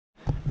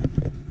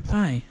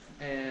Hi,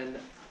 and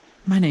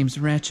my name's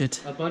Ratchet.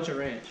 a bunch of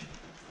ranch.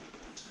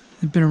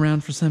 I've been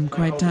around for some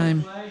quite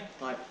time.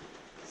 Like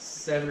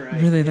 7 or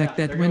 8. Really like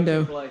that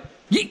window.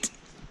 Yeet!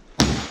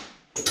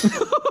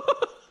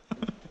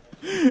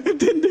 It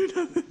didn't do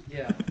nothing.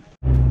 Yeah.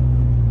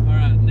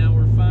 Alright, now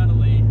we're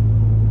finally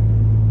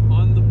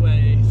on the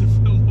way to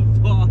film a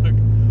vlog.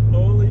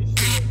 Holy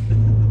shit.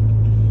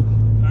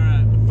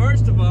 Alright,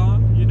 first of all,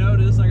 you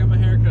notice I got my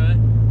hair cut.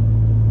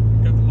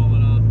 Cut the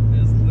mullet off.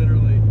 It's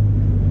literally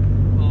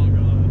all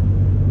gone.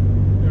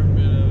 Every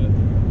bit of it.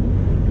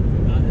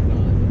 I did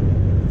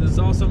not. This is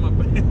also my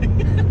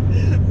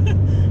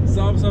it's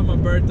also my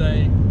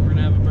birthday. We're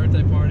gonna have a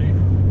birthday party,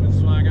 which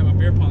is why I got my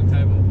beer pong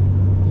table.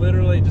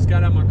 Literally just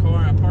got out of my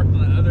car. I parked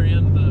on the other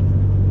end of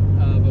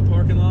the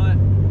parking lot,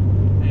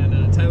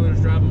 and Taylor's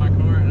driving my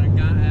car, and I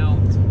got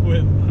out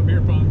with my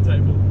beer pong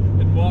table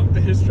and walked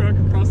to his truck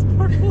across the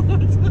parking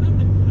lot.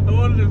 I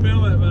wanted to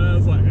film it, but I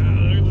was like,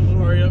 oh, just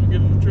hurry up and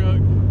get in the truck.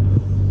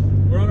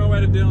 We're on our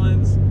way to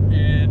Dylan's,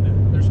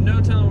 and there's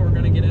no telling what we're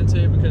gonna get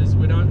into because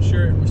we're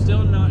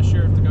still not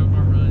sure if the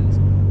Gokart runs.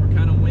 We're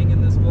kind of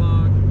winging this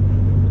vlog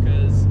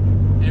because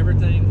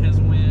everything has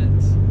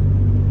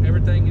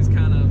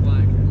kind of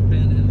like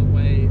been in the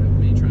way of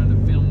me trying to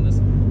film this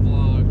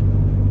vlog,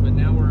 but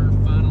now we're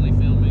finally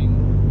filming.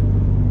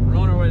 We're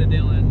on our way to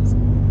Dylan's.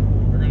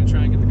 We're gonna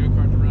try and get the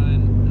go-kart to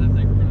run, and I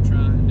think we're gonna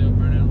try and do a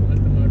burnout and let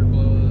the motor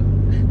blow up,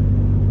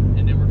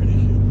 and then we're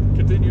gonna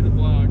continue the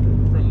vlog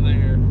from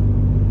there.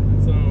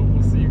 So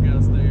we'll see you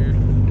guys there.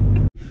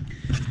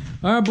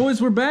 All right,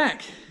 boys, we're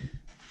back.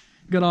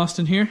 Got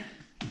Austin here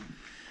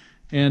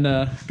and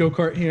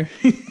go-kart here.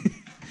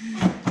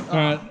 All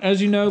right,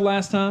 as you know,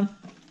 last time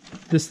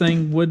this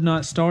thing would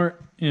not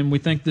start, and we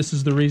think this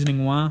is the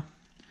reasoning why,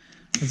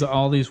 is that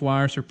all these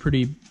wires are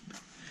pretty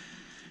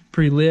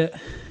lit.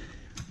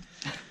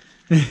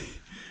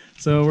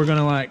 So we're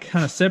gonna like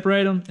kind of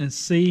separate them and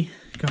see.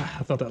 God,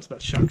 I thought that was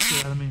about to shock the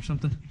shit out of me or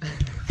something.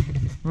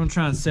 We're gonna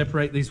try and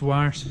separate these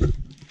wires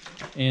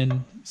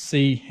and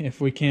see if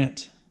we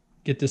can't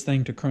get this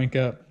thing to crank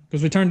up,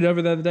 because we turned it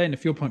over the other day and the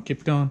fuel pump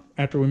kept going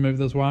after we moved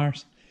those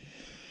wires.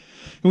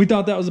 And we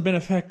thought that was a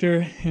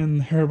benefactor,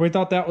 we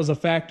thought that was a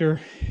factor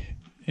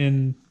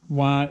in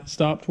why it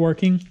stopped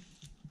working.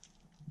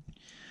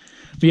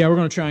 But yeah, we're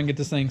going to try and get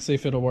this thing, see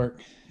if it'll work.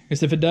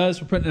 Because if it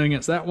does, we're putting it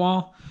against that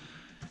wall,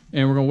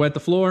 and we're going to wet the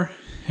floor,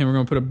 and we're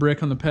going to put a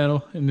brick on the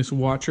pedal, and just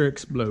watch her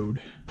explode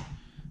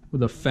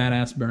with a fat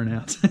ass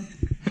burnout.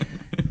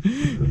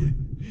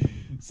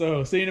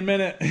 So, see you in a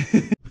minute.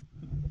 Is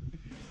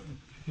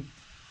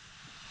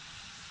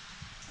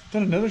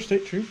that another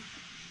state troop?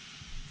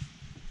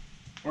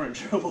 We're in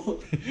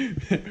trouble.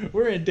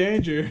 We're in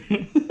danger.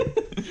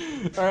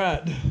 All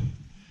right.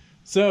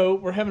 So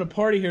we're having a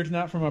party here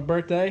tonight for my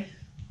birthday.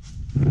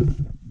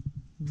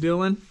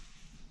 Dylan,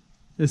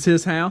 it's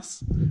his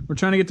house. We're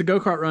trying to get the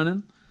go-kart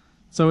running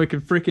so we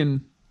can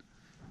freaking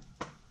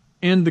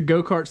end the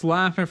go-kart's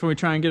life after we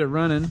try and get it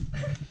running.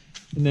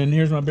 And then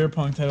here's my beer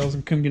pong tables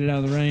and couldn't get it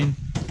out of the rain.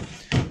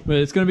 But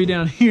it's going to be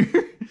down here.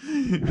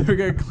 We're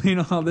going to clean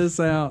all this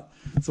out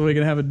so we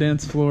can have a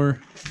dance floor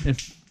and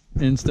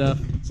stuff.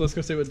 So let's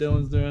go see what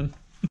Dylan's doing.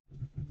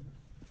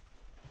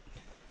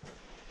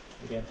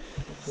 Okay.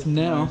 So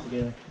now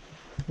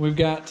we've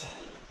got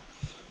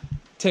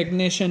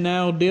technician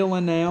now,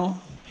 Dylan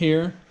now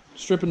here,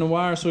 stripping the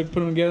wire so we can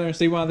put them together and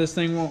see why this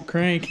thing won't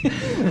crank.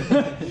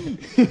 I'm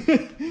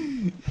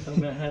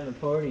about having a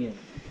party.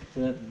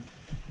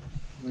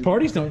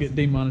 Parties don't get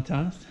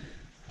demonetized.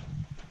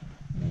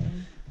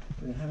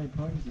 How many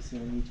parties you see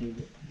on YouTube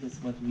that gets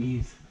so much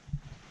views?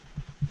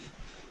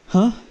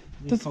 Huh?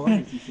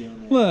 Parties you see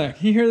on there.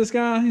 Look, you hear this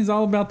guy? He's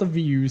all about the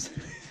views.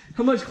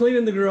 How much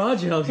cleaning the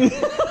garage out? It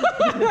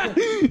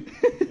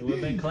would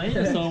have been clean.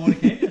 I saw when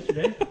it came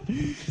yesterday.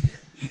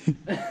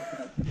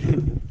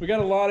 We got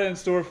a lot in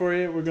store for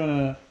you. We're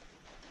gonna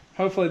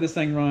hopefully this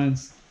thing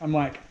runs. I'm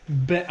like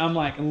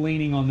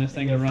leaning on this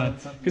thing to run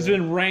because it's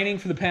been raining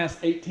for the past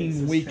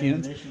 18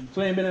 weekends,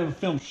 so I ain't been able to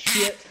film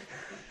shit.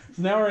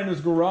 So now we're in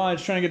this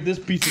garage trying to get this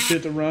piece of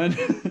shit to run.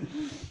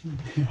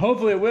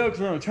 Hopefully it will, because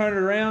we're gonna turn it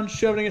around,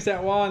 shove it against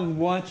that wall, and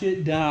watch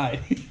it die.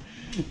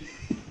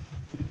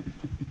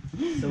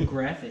 So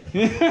graphic.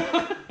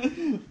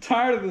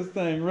 Tired of this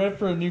thing. Ready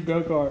for a new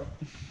go-kart.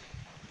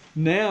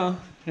 Now,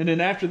 and then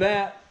after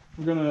that,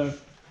 we're gonna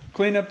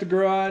clean up the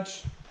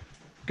garage,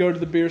 go to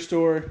the beer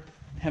store,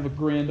 have a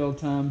grand old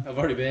time. I've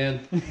already been.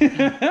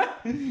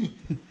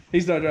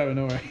 He's not driving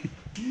nowhere.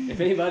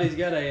 If anybody's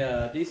got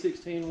a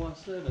D16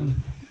 Y7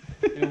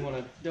 and want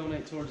to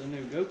donate towards a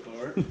new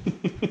go-kart,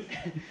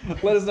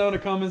 let us know in the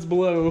comments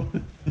below.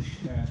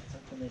 Alright,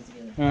 something needs to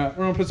get. Alright,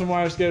 we're gonna put some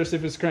wires together, see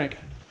if it's crank.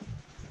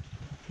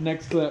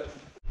 Next clip.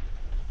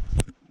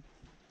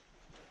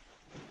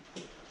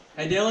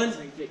 Hey Dylan.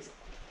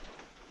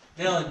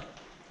 Dylan.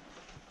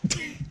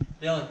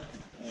 Dylan.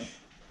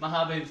 My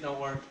high beams don't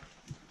work.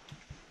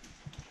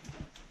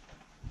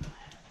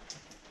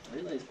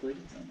 Relay's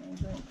clicking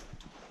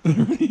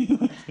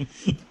something.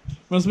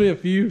 Must be a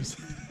fuse.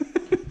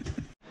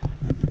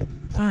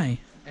 Hi.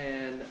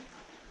 And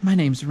My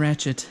name's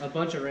Ratchet. A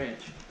bunch of ranch.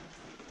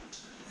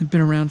 I've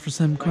been around for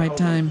some quite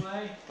time.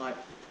 Like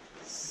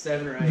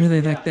 7 or 8.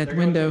 Really like that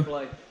window.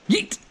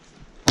 Yeet!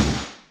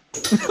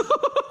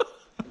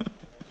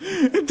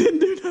 It didn't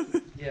do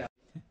nothing. Yeah.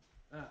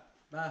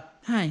 Bye.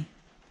 Hi.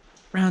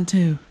 Round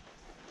 2.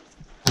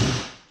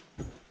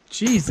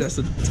 Jeez, that's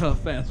a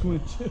tough ass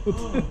windshield.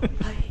 Our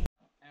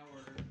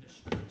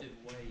destructive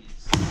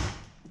ways.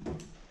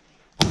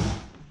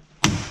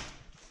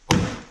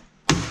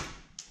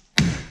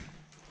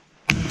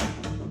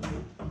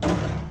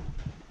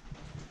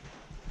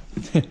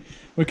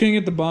 We couldn't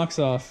get the box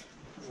off.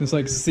 It's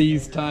like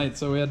seized tight,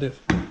 so we had to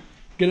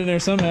get in there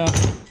somehow.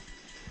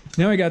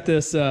 Now we got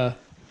this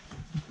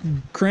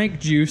crank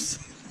juice.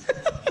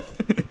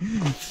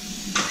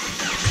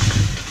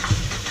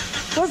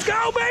 Let's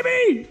go,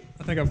 baby!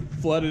 I think I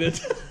flooded it.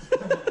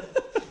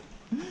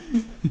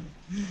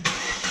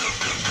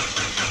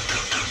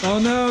 Oh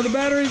no, the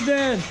battery's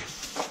dead.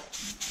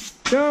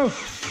 Go.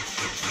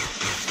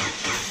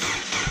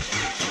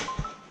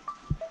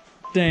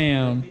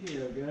 Damn.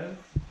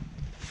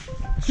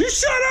 You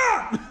shut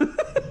up!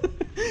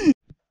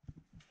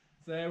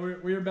 So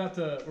we're about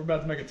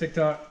to make a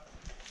TikTok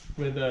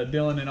with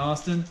Dylan and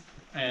Austin.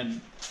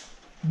 And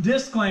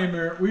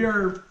disclaimer: we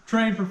are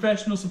trained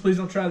professionals, so please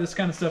don't try this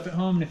kind of stuff at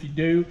home. And if you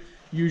do,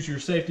 use your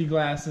safety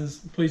glasses.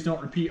 Please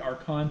don't repeat our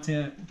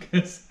content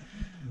because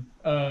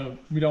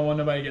we don't want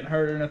nobody getting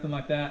hurt or nothing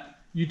like that.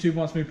 YouTube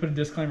wants me to put a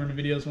disclaimer in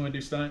the videos when we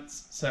do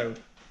stunts, so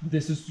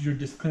this is your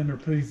disclaimer.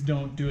 Please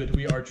don't do it.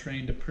 We are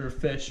trained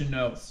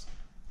professionals.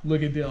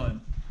 Look at Dylan.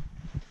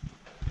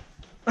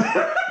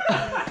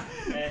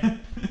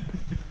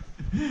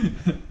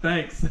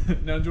 Thanks.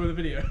 Now enjoy the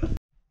video.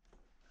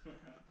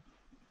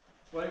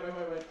 Wait.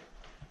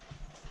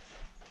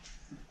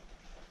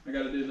 I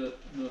gotta do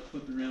the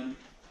flip around.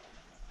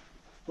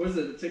 What is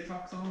it, the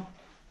TikTok song?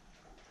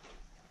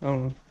 I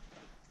don't know.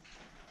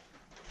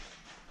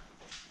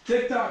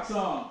 TikTok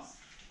songs!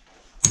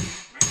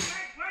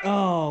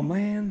 Oh,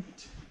 man.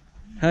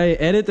 Hey,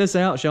 edit this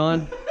out,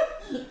 Sean.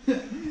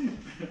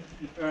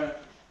 Alright.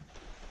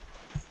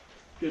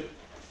 Good.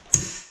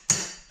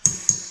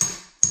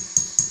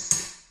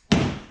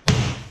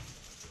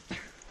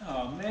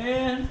 Oh,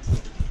 man.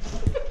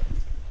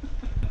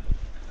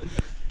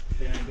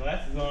 Got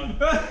glasses on.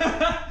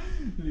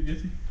 Did he get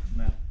you?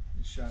 No.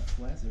 Just shot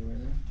glasses over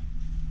there.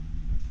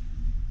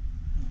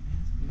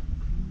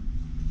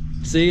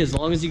 See, as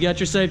long as you got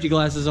your safety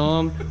glasses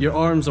on, your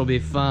arms will be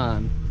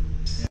fine.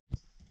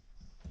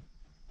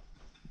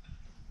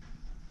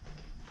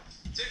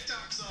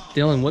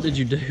 Dylan, what did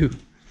you do?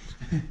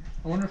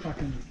 I wonder if I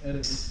can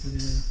edit this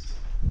video.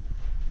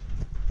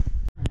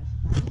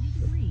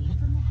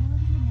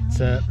 What's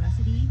up?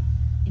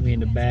 Me in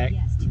the back.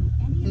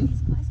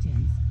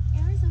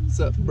 What's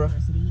up, bro?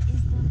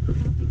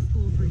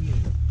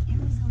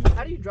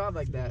 How do you drive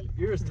like that?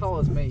 You're as tall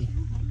as me.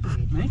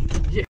 Me?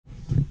 Yeah.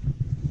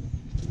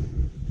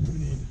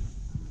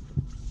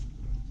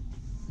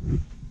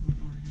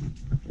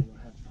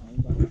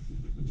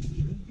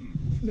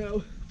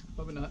 No,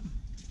 probably not.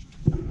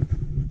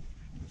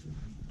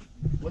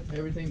 What's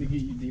everything to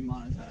get you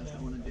demonetized? I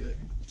want to do it.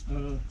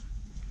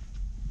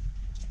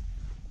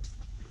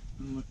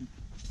 I'm looking.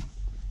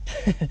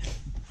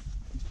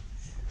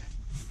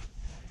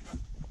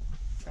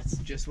 That's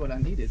just what I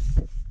needed.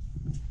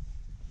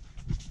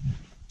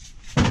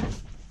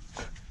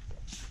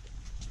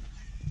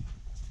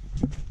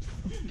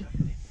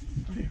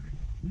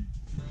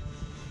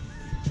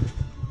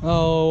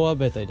 Oh, I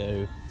bet they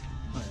do.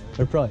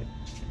 They're probably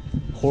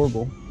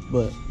horrible,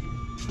 but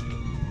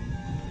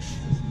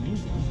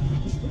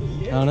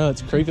I don't know,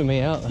 it's creeping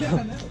me out. Yeah,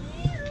 I know.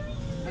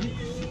 I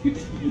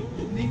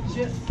need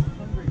shit.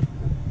 Hungry.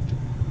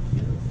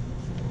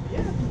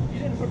 Yeah, you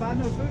didn't provide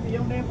no food to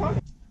your own damn party.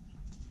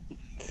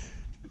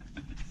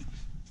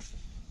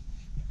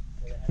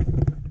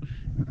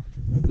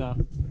 No.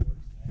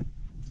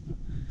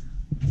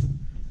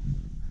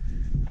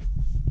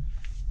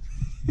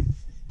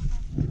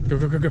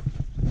 Go.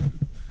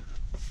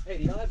 Hey,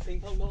 do y'all have ping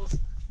pong balls?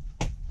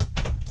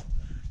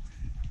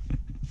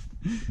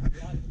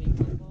 Ping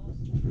pong balls?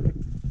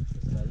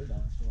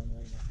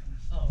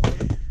 Oh,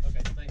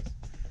 okay, thanks.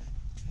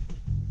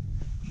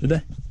 Did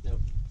they? Nope.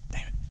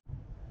 Damn it.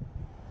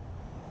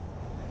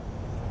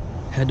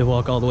 Had to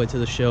walk all the way to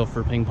the shelf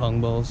for ping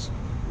pong balls.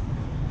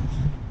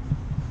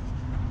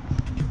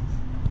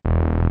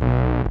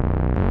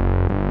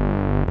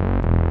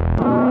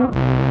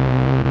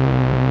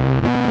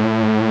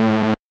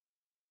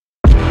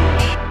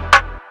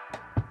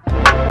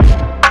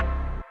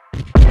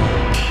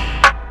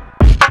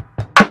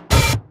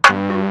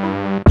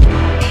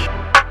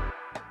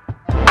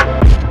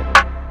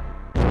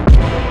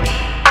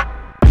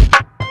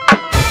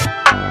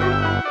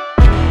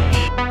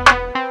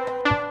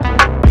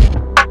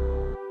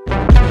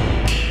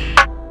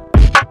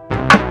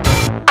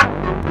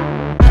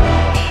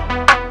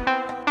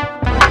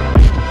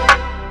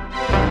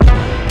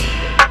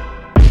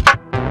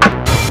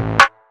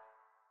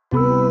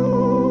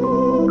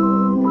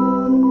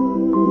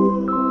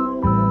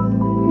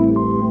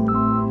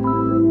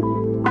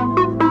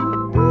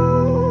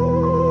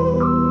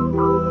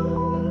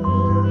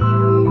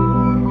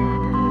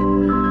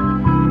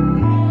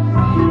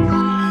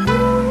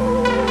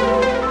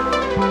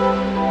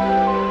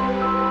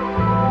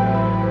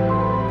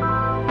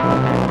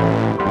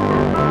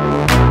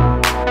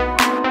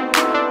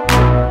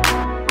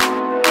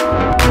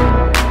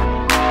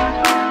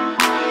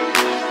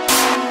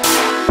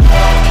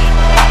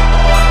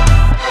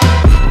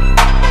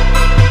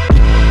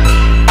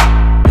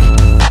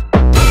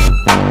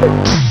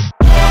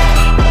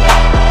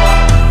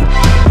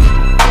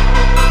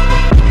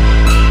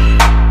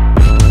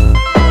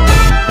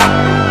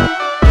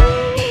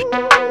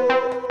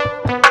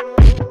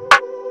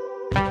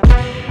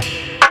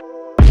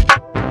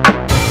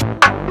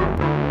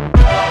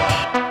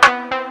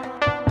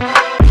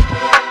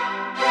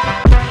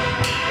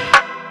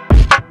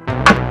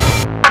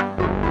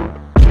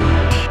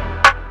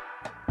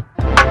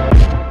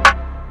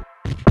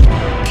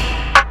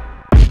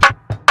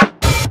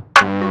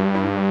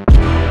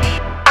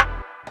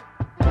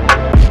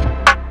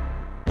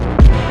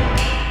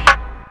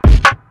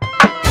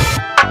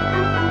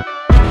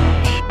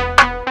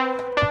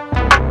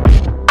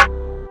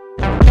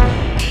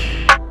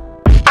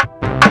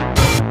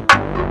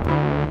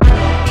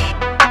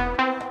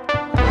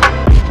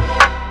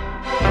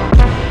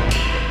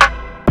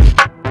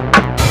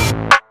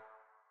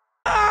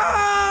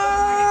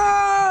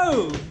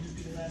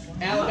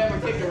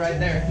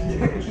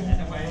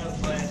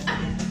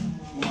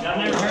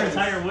 a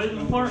Tiger Woods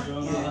report?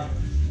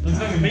 Looks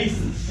like a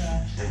beast.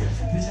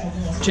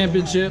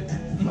 Championship.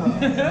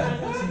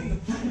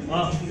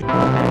 Wow.